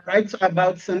write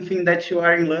about something that you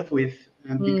are in love with,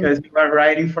 because you are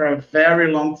writing for a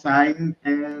very long time.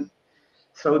 And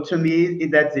so to me,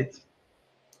 that's it.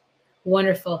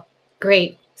 Wonderful.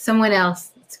 Great. Someone else.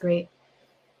 That's great.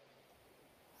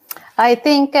 I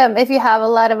think if you have a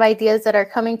lot of ideas that are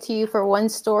coming to you for one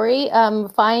story,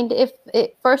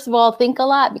 first of all, think a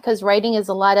lot, because writing is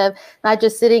a lot of not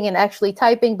just sitting and actually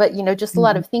typing, but, just a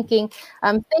lot of thinking.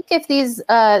 Think if these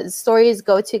stories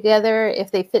go together,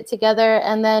 if they fit together,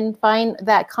 and then find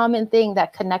that common thing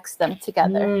that connects them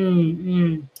together.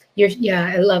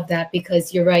 I love that,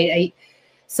 because you're right.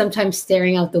 Sometimes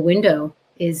staring out the window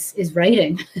is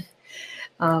writing,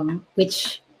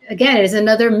 which again is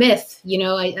another myth.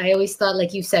 I always thought,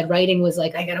 like you said, writing was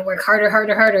like, I got to work harder.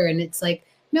 And it's like,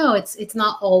 no, it's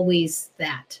not always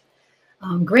that.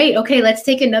 Great. Okay. Let's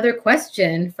take another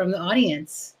question from the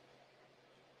audience.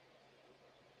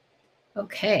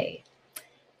 Okay.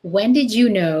 When did you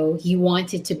know you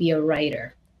wanted to be a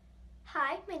writer?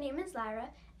 Hi, my name is Lyra,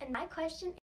 and my question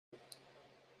is,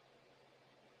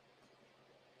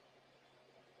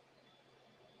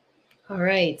 all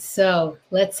right, so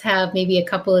let's have maybe a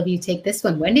couple of you take this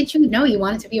one. When did you know you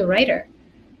wanted to be a writer?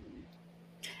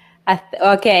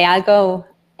 Okay, I'll go.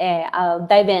 I'll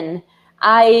dive in.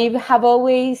 I have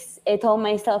always told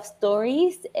myself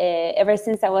stories. Ever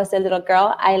since I was a little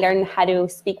girl, I learned how to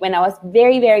speak when I was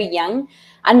very, very young.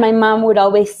 And my mom would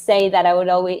always say that I would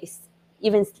always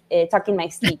even talk in my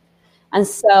sleep. And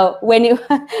so when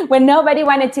nobody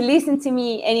wanted to listen to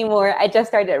me anymore, I just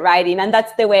started writing. And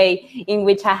that's the way in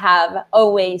which I have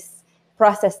always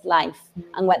processed life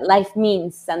and what life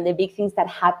means and the big things that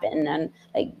happen, and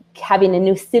like having a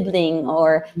new sibling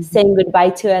or saying goodbye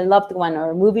to a loved one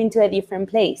or moving to a different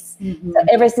place. So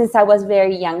ever since I was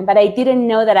very young, but I didn't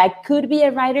know that I could be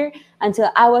a writer until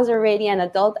I was already an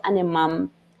adult and a mom.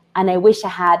 And I wish I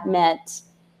had met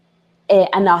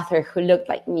an author who looked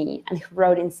like me and who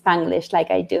wrote in Spanglish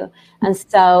like I do. And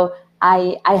so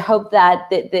I hope that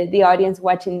the audience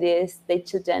watching this, the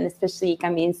children especially,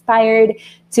 can be inspired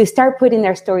to start putting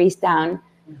their stories down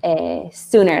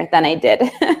sooner than I did.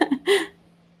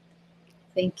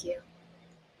 Thank you.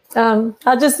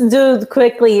 I'll just do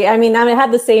quickly. I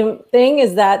had the same thing,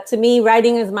 is that to me,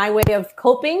 writing is my way of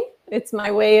coping. It's my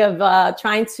way of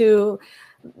trying to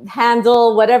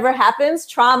handle whatever happens,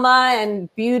 trauma and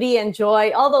beauty and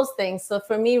joy, all those things. So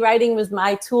for me, writing was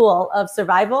my tool of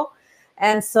survival.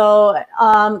 And so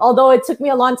although it took me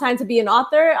a long time to be an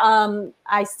author,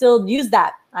 I still use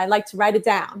that. I like to write it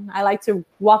down. I like to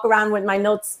walk around with my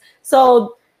notes.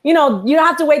 So, you don't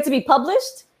have to wait to be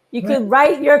published. You could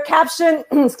write your caption,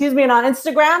 on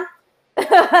Instagram.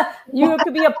 You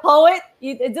could be a poet.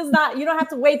 You don't have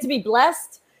to wait to be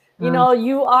blessed.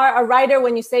 You are a writer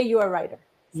when you say you're a writer.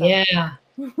 So. Yeah.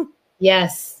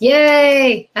 Yes.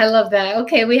 Yay. I love that.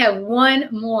 Okay. We have one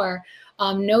more.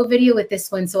 No video with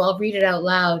this one, so I'll read it out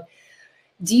loud.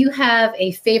 Do you have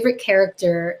a favorite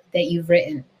character that you've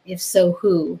written If so,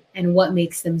 who? And what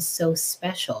makes them so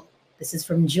special? This is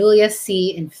from Julia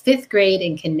C. in 5th grade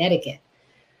in Connecticut.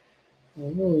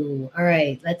 Ooh, all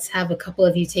right. Let's have a couple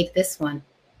of you take this one.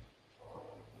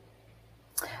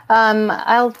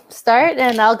 I'll start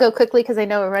and I'll go quickly because I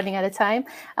know we're running out of time.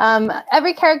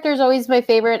 Every character is always my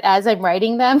favorite as I'm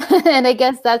writing them. And I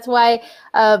guess that's why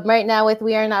right now with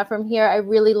We Are Not From Here, I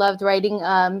really loved writing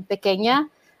Pequeña.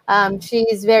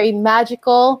 She's very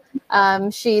magical.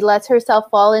 She lets herself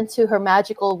fall into her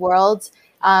magical world.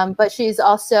 But she's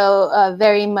also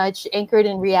very much anchored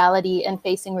in reality and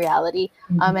facing reality.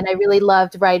 And I really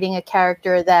loved writing a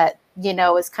character that,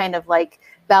 was kind of like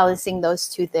balancing those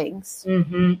two things.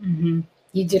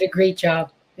 You did a great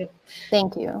job.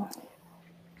 Thank you.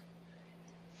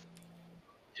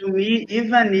 To me,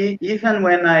 even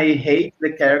when I hate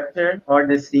the character or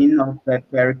the scene of that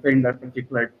character in that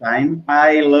particular time,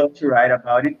 I love to write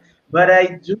about it. But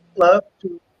I do love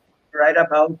to write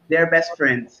about their best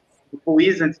friends, who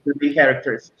isn't the main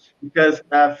characters, because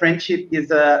friendship is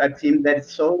a theme that is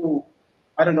so,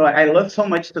 I don't know, I love so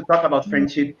much to talk about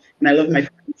friendship, and I love my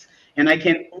friends, and I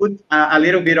can put a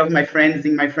little bit of my friends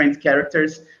in my friends'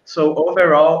 characters. So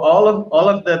overall, all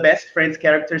of the best friends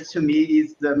characters to me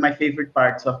is my favorite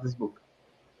parts of this book.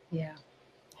 Yeah.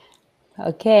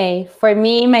 Okay, for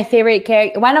me, my favorite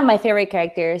character, one of my favorite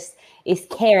characters is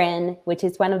Karen, which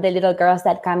is one of the little girls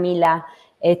that Camila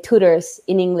tutors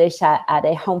in English at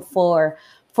a home for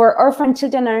orphan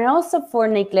children and also for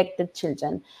neglected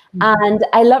children. And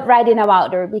I love writing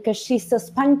about her because she's so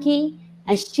spunky,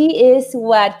 and she is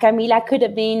what Camila could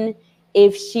have been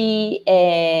if she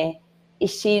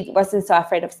wasn't so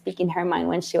afraid of speaking her mind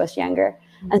when she was younger.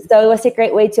 And so it was a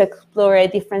great way to explore a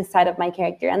different side of my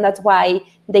character. And that's why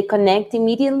they connect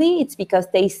immediately. It's because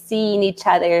they see in each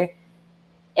other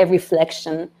a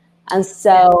reflection. And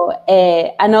so,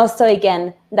 and also,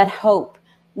 again, that hope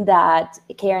that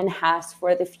Karen has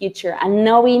for the future, and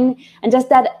knowing, and just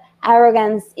that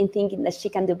arrogance in thinking that she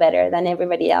can do better than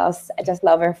everybody else. I just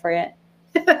love her for it.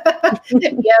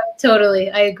 Yeah,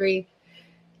 totally. I agree.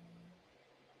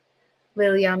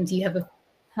 Lilliam, do you have a...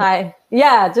 Hi.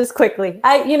 Yeah, just quickly.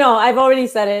 I've already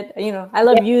said it. I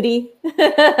love Beauty.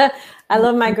 I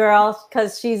love my girl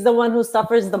because she's the one who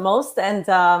suffers the most, and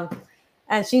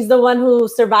she's the one who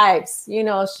survives.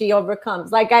 She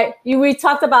overcomes. We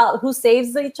talked about who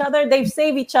saves each other. They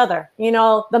save each other.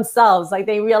 Themselves. Like,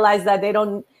 they realize that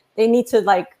they need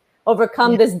to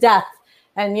overcome this death,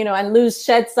 and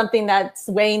shed something that's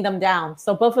weighing them down.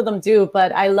 So both of them do.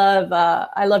 But I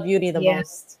love Beauty the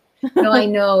most. No, I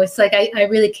know. It's like I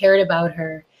really cared about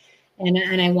her,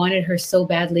 and I wanted her so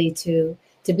badly to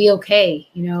be okay,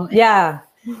 Yeah.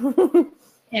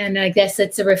 And I guess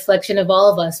it's a reflection of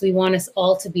all of us. We want us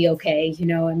all to be okay,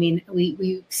 I mean,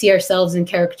 we see ourselves in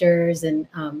characters, and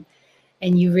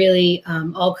you really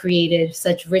all created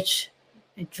such rich,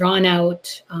 drawn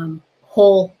out,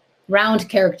 whole, round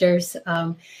characters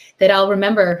that I'll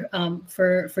remember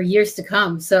for years to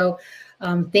come. So.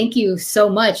 Thank you so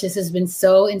much. This has been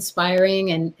so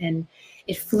inspiring, and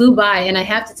it flew by. And I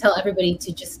have to tell everybody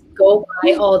to just go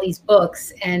buy all these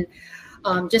books. And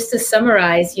just to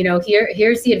summarize,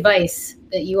 here's the advice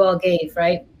that you all gave,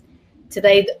 right? To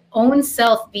thy own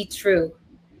self be true.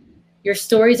 Your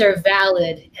stories are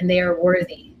valid and they are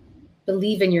worthy.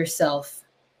 Believe in yourself.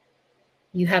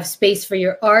 You have space for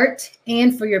your art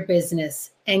and for your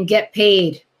business, and get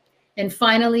paid. And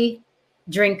finally,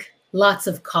 drink lots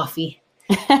of coffee.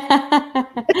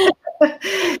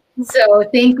 So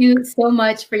thank you so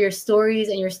much for your stories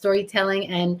and your storytelling,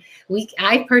 and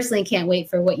I personally can't wait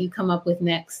for what you come up with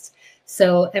next.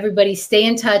 So everybody stay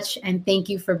in touch, and thank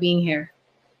you for being here.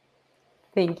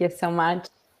 Thank you so much.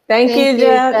 Thank you,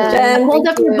 Jen. Hold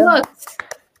up your books.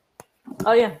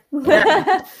 Oh yeah.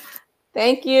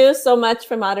 Thank you so much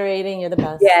for moderating. You're the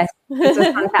best. Yes, this was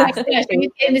fantastic.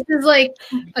 And this is like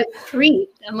a treat.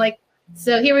 I'm like,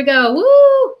 so here we go.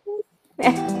 Woo!